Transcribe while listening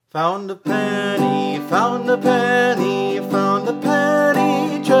Found a penny, found a penny, found a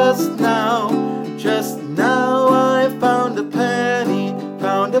penny just now. Just now I found a penny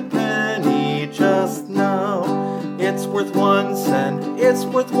just now. It's worth 1 cent, it's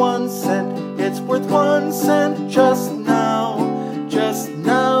worth 1 cent, it's worth 1 cent just now. Just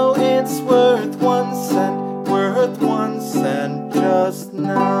now it's worth 1 cent, worth 1 cent just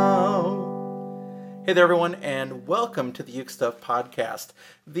now. Hey there everyone, and welcome to the Uke Stuff podcast.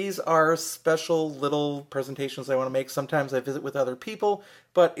 These are special little presentations I want to make. Sometimes I visit with other people,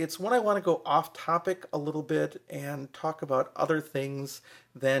 but it's when I want to go off topic a little bit and talk about other things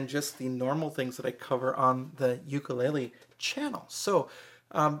than just the normal things that I cover on the ukulele channel. So,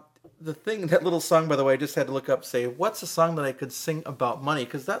 that little song, by the way, I just had to look up, say, what's a song that I could sing about money?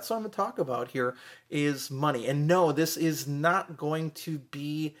 Because that's what I'm going to talk about here is money. And no, this is not going to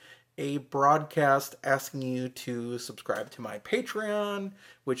be a broadcast asking you to subscribe to my Patreon,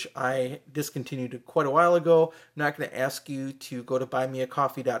 which I discontinued quite a while ago. I'm not going to ask you to go to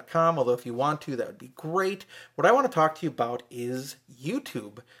buymeacoffee.com, although if you want to, that would be great. What I want to talk to you about is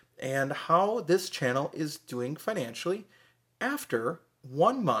YouTube and how this channel is doing financially after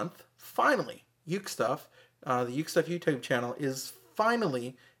 1 month. Finally, Uke Stuff, the Uke Stuff YouTube channel is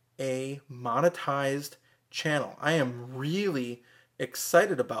finally a monetized channel. I am really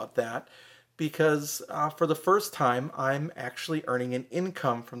excited about that because for the first time I'm actually earning an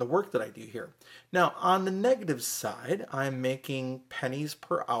income from the work that I do here. Now on the negative side, I'm making pennies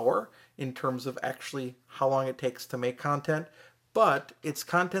per hour in terms of actually how long it takes to make content, but it's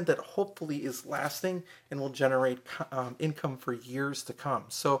content that hopefully is lasting and will generate income for years to come.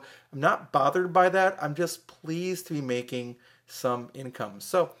 So I'm not bothered by that. I'm just pleased to be making some income.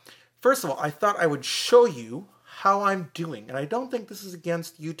 So first of all, I thought I would show you how I'm doing. And I don't think this is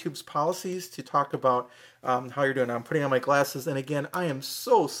against YouTube's policies to talk about how you're doing. I'm putting on my glasses. And again, I am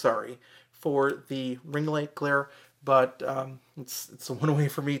so sorry for the ring light glare, but it's one way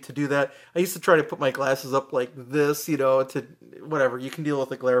for me to do that. I used to try to put my glasses up like this, to whatever. You can deal with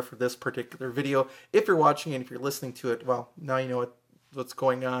the glare for this particular video. If you're watching and if you're listening to it, well, now you know what's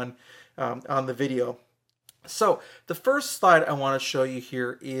going on the video. So the first slide I want to show you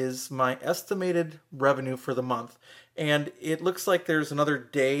here is my estimated revenue for the month. And it looks like there's another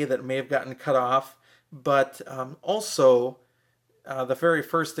day that may have gotten cut off, but also the very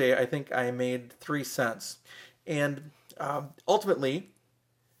first day I think I made 3 cents. And ultimately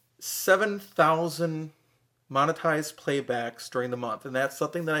 7,000 monetized playbacks during the month. And that's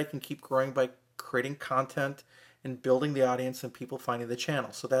something that I can keep growing by creating content and building the audience and people finding the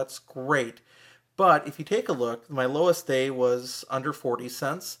channel. So that's great. But if you take a look, my lowest day was under 40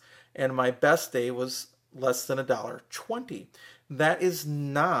 cents and my best day was less than $1.20. That is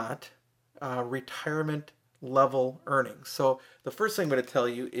not retirement level earnings. So the first thing I'm going to tell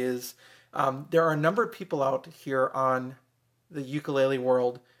you is there are a number of people out here on the ukulele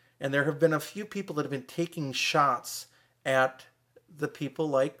world, and there have been a few people that have been taking shots at the people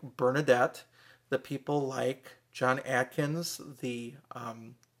like Bernadette, the people like John Atkins, the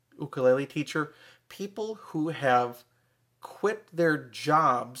ukulele teacher, people who have quit their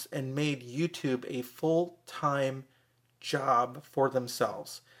jobs and made YouTube a full-time job for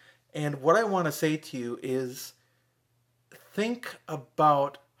themselves. And what I want to say to you is think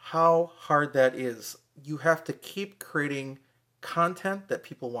about how hard that is. You have to keep creating content that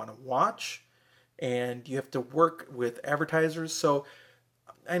people want to watch, and you have to work with advertisers. So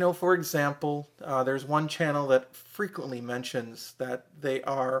I know, for example, there's one channel that frequently mentions that they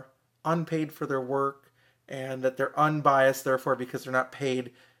are unpaid for their work and that they're unbiased, therefore, because they're not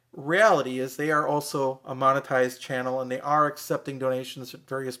paid. Reality is they are also a monetized channel and they are accepting donations at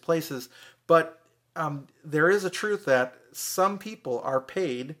various places. But there is a truth that some people are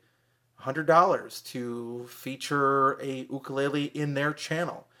paid $100 to feature a ukulele in their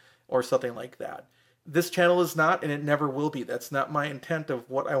channel or something like that. This channel is not, and it never will be. That's not my intent of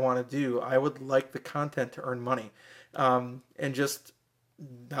what I want to do. I would like the content to earn money and just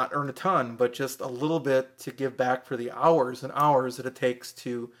not earn a ton, but just a little bit to give back for the hours and hours that it takes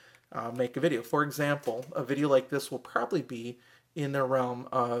to make a video. For example, a video like this will probably be in the realm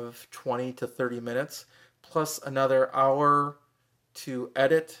of 20 to 30 minutes, plus another hour to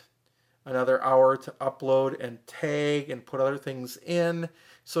edit, another hour to upload and tag and put other things in.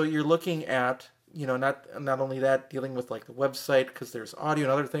 So you're looking at not only that, dealing with like the website because there's audio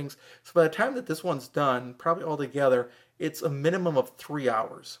and other things. So by the time that this one's done, probably altogether, it's a minimum of 3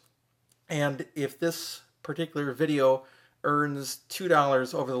 hours. And if this particular video earns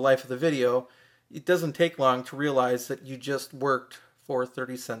 $2 over the life of the video, it doesn't take long to realize that you just worked for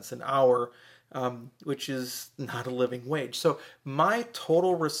 30 cents an hour which is not a living wage. So my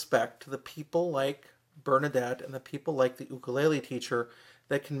total respect to the people like Bernadette and the people like the ukulele teacher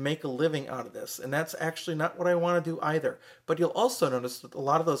that can make a living out of this. And that's actually not what I want to do either. But you'll also notice that a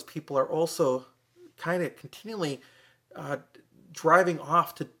lot of those people are also kind of continually uh, driving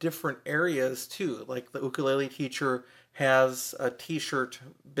off to different areas too. Like the ukulele teacher has a t-shirt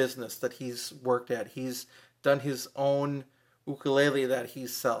business that he's worked at. He's done his own ukulele that he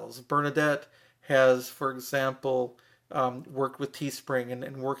sells. Bernadette has, for example, worked with Teespring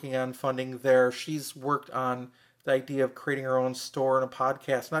and working on funding there. She's worked on the idea of creating her own store and a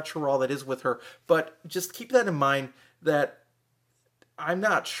podcast. Not sure where all that is with her, but just keep that in mind that I'm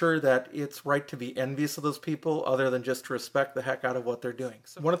not sure that it's right to be envious of those people other than just to respect the heck out of what they're doing.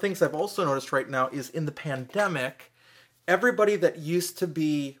 So one of the things I've also noticed right now is in the pandemic, everybody that used to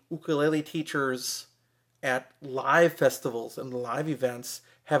be ukulele teachers at live festivals and live events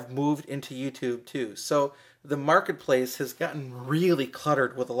have moved into YouTube too. So the marketplace has gotten really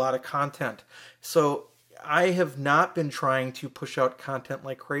cluttered with a lot of content. So I have not been trying to push out content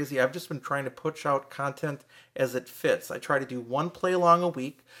like crazy. I've just been trying to push out content as it fits. I try to do one play along a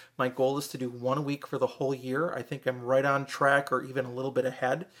week. My goal is to do one a week for the whole year. I think I'm right on track or even a little bit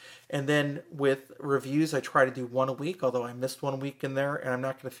ahead. And then with reviews, I try to do one a week, although I missed 1 week in there and I'm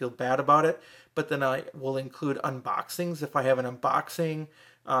not going to feel bad about it. But then I will include unboxings if I have an unboxing.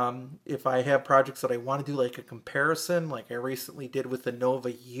 If I have projects that I want to do like a comparison, like I recently did with the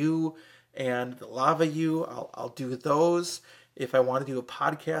Nova U and the Lava U, I'll do those. If I want to do a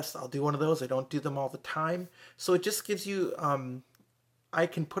podcast, I'll do one of those. I don't do them all the time. So it just gives you, I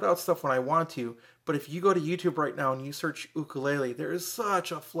can put out stuff when I want to, but if you go to YouTube right now and you search ukulele, there is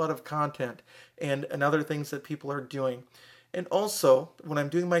such a flood of content and other things that people are doing. And also, when I'm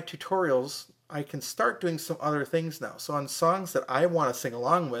doing my tutorials, I can start doing some other things now. So on songs that I want to sing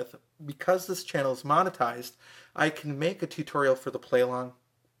along with, because this channel is monetized, I can make a tutorial for the play along.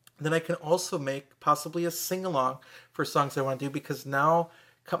 Then I can also make possibly a sing-along for songs I want to do because now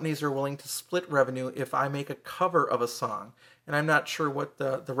companies are willing to split revenue if I make a cover of a song. And I'm not sure what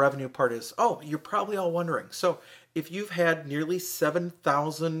the revenue part is. Oh, you're probably all wondering. So if you've had nearly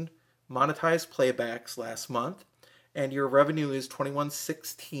 7,000 monetized playbacks last month and your revenue is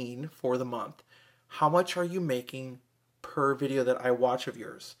 $21.16 for the month, how much are you making per video that I watch of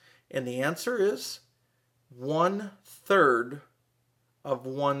yours? And the answer is 1/3 of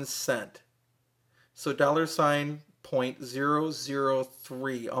 1 cent. So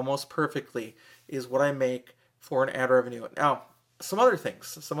 $0.003 almost perfectly is what I make for an ad revenue. Now, some other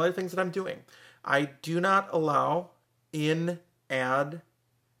things that I'm doing. I do not allow in-ad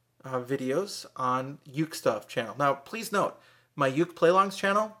videos on Uke Stuff channel. Now, please note, my Uke Playlongs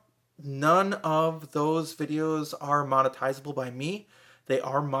channel, none of those videos are monetizable by me. They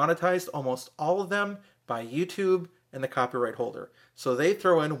are monetized, almost all of them, by YouTube and the copyright holder. So they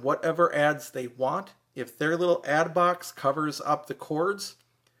throw in whatever ads they want. If their little ad box covers up the chords,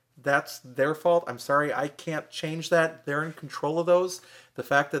 that's their fault. I'm sorry, I can't change that. They're in control of those. The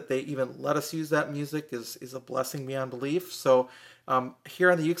fact that they even let us use that music is a blessing beyond belief. So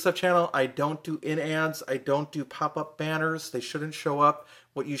here on the Uke Stuff channel, I don't do in-ads. I don't do pop-up banners. They shouldn't show up.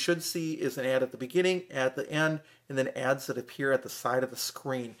 What you should see is an ad at the beginning, at the end, and then ads that appear at the side of the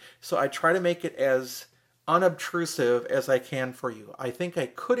screen. So I try to make it as unobtrusive as I can for you. I think I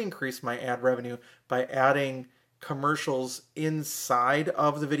could increase my ad revenue by adding commercials inside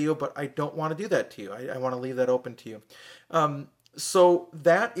of the video, but I don't want to do that to you. I want to leave that open to you. So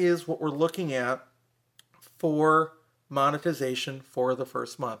that is what we're looking at for monetization for the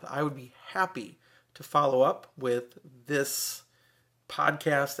first month. I would be happy to follow up with this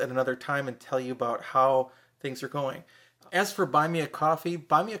podcast at another time and tell you about how things are going. As for Buy Me a Coffee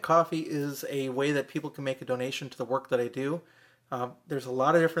is a way that people can make a donation to the work that I do. There's a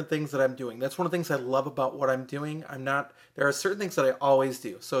lot of different things that I'm doing. That's one of the things I love about what I'm doing. There are certain things that I always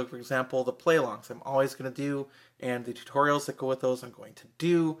do. So for example, the play-alongs I'm always going to do, and the tutorials that go with those I'm going to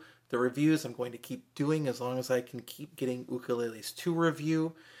do. The reviews I'm going to keep doing as long as I can keep getting ukuleles to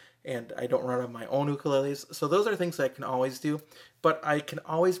review, and I don't run out of my own ukuleles. So those are things I can always do, but I can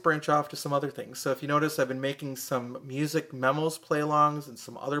always branch off to some other things. So if you notice, I've been making some music memos play-alongs and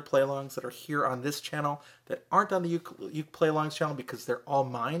some other play-alongs that are here on this channel that aren't on the Uke Play-alongs channel because they're all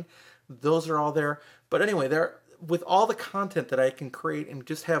mine. Those are all there. But anyway, with all the content that I can create and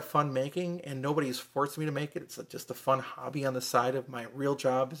just have fun making, and nobody's forced me to make it. It's just a fun hobby on the side of my real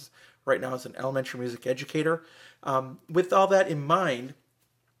job right now as an elementary music educator. With all that in mind,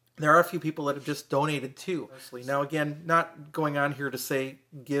 there are a few people that have just donated too. Now, again, not going on here to say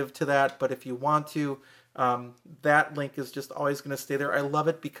give to that, but if you want to, That link is just always going to stay there. I love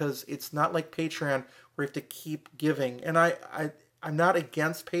it because it's not like Patreon where you have to keep giving. And I'm not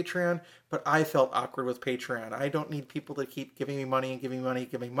against Patreon, but I felt awkward with Patreon. I don't need people to keep giving me money and giving me money,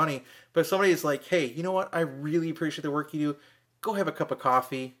 giving me money. But if somebody is like, hey, you know what? I really appreciate the work you do. Go have a cup of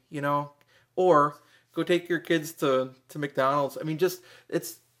coffee, or go take your kids to McDonald's. I mean, just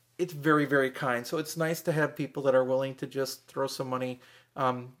it's very, very kind. So it's nice to have people that are willing to just throw some money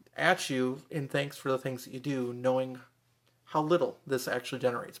at you in thanks for the things that you do, knowing how little this actually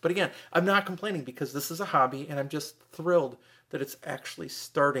generates. But again, I'm not complaining because this is a hobby and I'm just thrilled that it's actually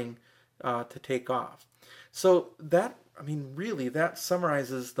starting to take off. So really that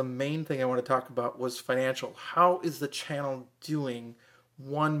summarizes the main thing I want to talk about was financial. How is the channel doing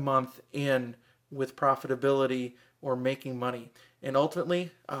 1 month in with profitability or making money? And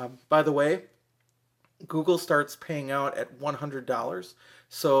ultimately, by the way, Google starts paying out at $100.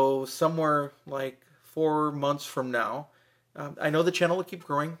 So somewhere like 4 months from now, I know the channel will keep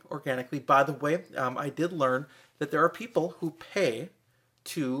growing organically. By the way, I did learn that there are people who pay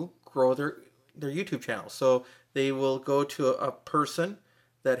to grow their YouTube channel. So they will go to a person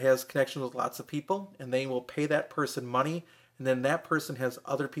that has connections with lots of people, and they will pay that person money, and then that person has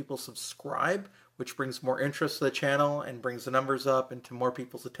other people subscribe, which brings more interest to the channel and brings the numbers up and to more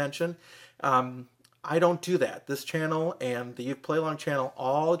people's attention. I don't do that. This channel and the Uke Play Along channel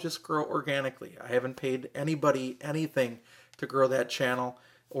all just grow organically. I haven't paid anybody anything to grow that channel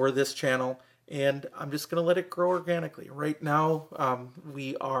or this channel, and I'm just going to let it grow organically. Right now,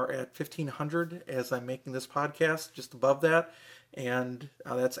 we are at 1,500 as I'm making this podcast, just above that, and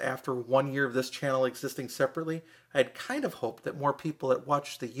that's after 1 year of this channel existing separately. I had kind of hoped that more people that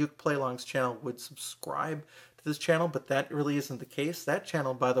watch the Uke Play Alongs channel would subscribe to this channel, but that really isn't the case. That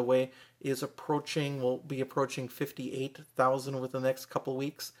channel, by the way, will be approaching 58,000 within the next couple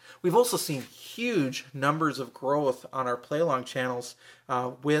weeks. We've also seen huge numbers of growth on our Play Along channels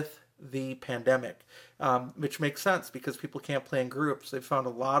with the pandemic, which makes sense because people can't play in groups. They've found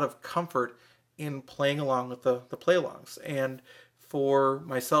a lot of comfort in playing along with the Play Alongs. And for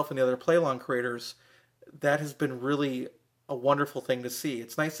myself and the other Play Along creators, that has been really a wonderful thing to see.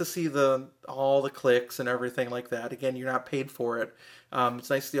 It's nice to see all the clicks and everything like that. Again, you're not paid for it. It's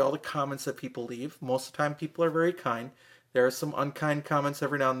nice to see all the comments that people leave. Most of the time, people are very kind. There are some unkind comments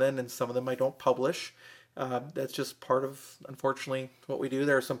every now and then, and some of them I don't publish. That's just part of, unfortunately, what we do.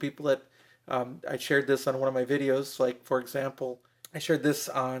 There are some people that I shared this on one of my videos. Like, for example, I shared this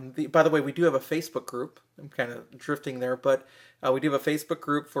by the way, we do have a Facebook group. I'm kind of drifting there, but we do have a Facebook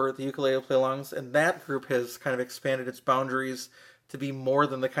group for the Ukulele Play-Alongs, and that group has kind of expanded its boundaries to be more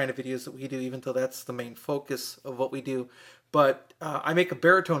than the kind of videos that we do, even though that's the main focus of what we do. But I make a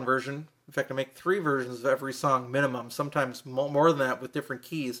baritone version. In fact, I make 3 versions of every song minimum, sometimes more than that with different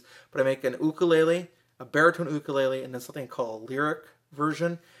keys. But I make an ukulele, a baritone ukulele, and then something called a lyric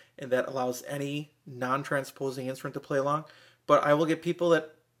version, and that allows any non-transposing instrument to play along. But I will get people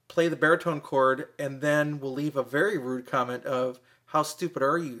that play the baritone chord and then will leave a very rude comment of, how stupid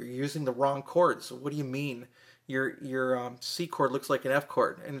are you? You're using the wrong chords. What do you mean? Your C chord looks like an F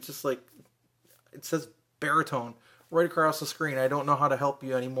chord. And it's just like, it says baritone right across the screen. I don't know how to help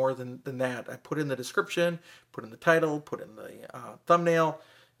you any more than that. I put in the description, put in the title, put in the thumbnail.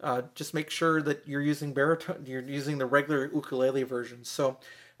 Just make sure that you're using baritone, you're using the regular ukulele version. So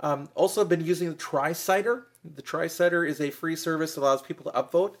also, I've been using the TriCiter. The TriCiter is a free service that allows people to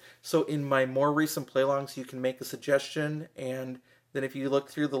upvote. So in my more recent play-alongs, you can make a suggestion, and then if you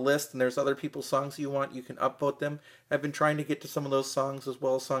look through the list and there's other people's songs you want, you can upvote them. I've been trying to get to some of those songs as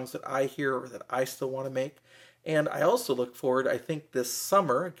well as songs that I hear or that I still want to make. And I also look forward, I think this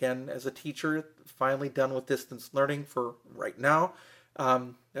summer, again, as a teacher, finally done with distance learning for right now.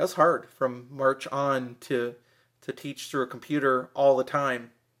 That was hard from March on to teach through a computer all the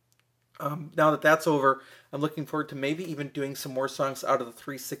time. Now that that's over, I'm looking forward to maybe even doing some more songs out of the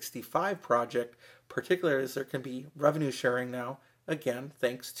 365 project, particularly as there can be revenue sharing now, again,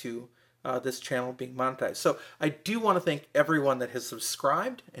 thanks to this channel being monetized. So I do want to thank everyone that has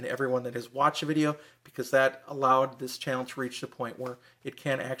subscribed and everyone that has watched the video, because that allowed this channel to reach the point where it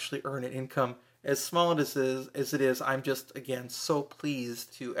can actually earn an income. As small as it is, I'm just, again, so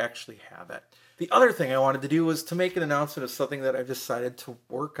pleased to actually have it. The other thing I wanted to do was to make an announcement of something that I've decided to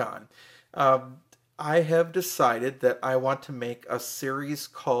work on. I have decided that I want to make a series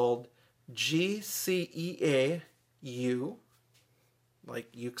called GCEAU, like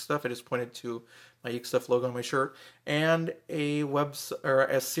Uke Stuff. I just pointed to my Uke Stuff logo on my shirt, and a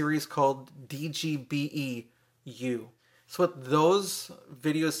series called DGBEU. So what those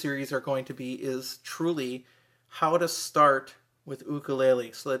video series are going to be is truly how to start with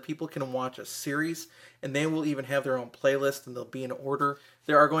ukulele so that people can watch a series, and they will even have their own playlist and they'll be in order.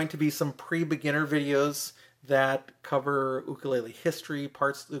 There are going to be some pre-beginner videos that cover ukulele history,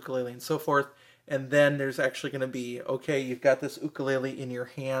 parts of the ukulele, and so forth. And then there's actually going to be, okay, you've got this ukulele in your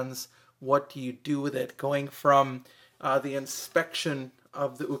hands. What do you do with it? Going from the inspection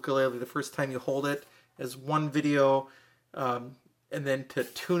of the ukulele the first time you hold it as one video, and then to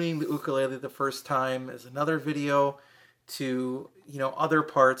tuning the ukulele the first time as another video, to other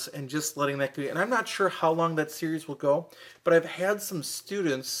parts, and just letting that go. And I'm not sure how long that series will go, but I've had some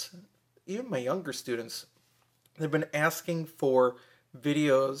students, even my younger students, they've been asking for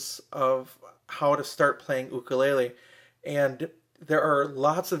videos of how to start playing ukulele. And there are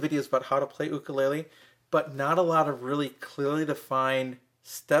lots of videos about how to play ukulele, but not a lot of really clearly defined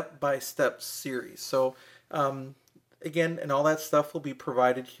step-by-step series. So again, and all that stuff will be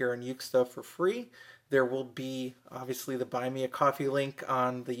provided here on Uke Stuff for free. There will be obviously the Buy Me a Coffee link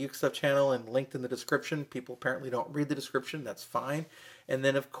on the Uke Stuff channel and linked in the description. People apparently don't read the description. That's fine. And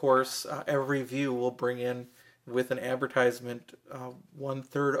then, of course, every view will bring in, with an advertisement,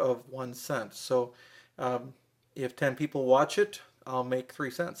 1/3 of 1 cent. So if 10 people watch it, I'll make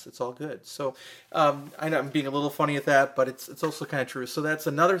 3 cents. It's all good. So I know I'm being a little funny at that, but it's also kind of true. So that's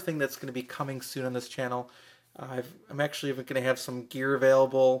another thing that's going to be coming soon on this channel. I'm actually even going to have some gear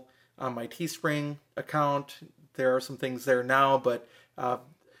available on my Teespring account. There are some things there now, but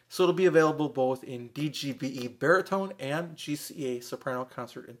so it'll be available both in DGBE baritone and GCA soprano,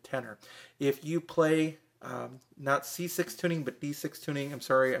 concert, and tenor. If you play not C6 tuning but D6 tuning, I'm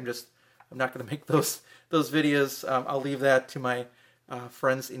sorry, I'm not going to make those videos. I'll leave that to my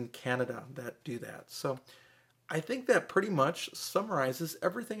friends in Canada that do that. So I think that pretty much summarizes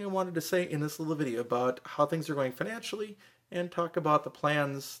everything I wanted to say in this little video about how things are going financially, and talk about the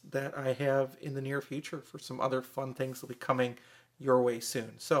plans that I have in the near future for some other fun things that will be coming your way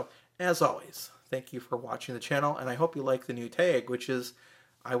soon. So, as always, thank you for watching the channel, and I hope you like the new tag, which is,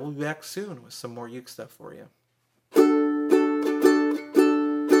 I will be back soon with some more Uke stuff for you.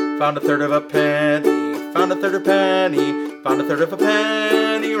 Found 1/3 of a penny, found 1/3 of a penny, found 1/3 of a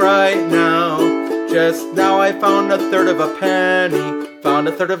penny right now. Just now I found 1/3 of a penny, found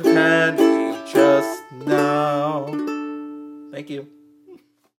 1/3 of a penny just now. Thank you.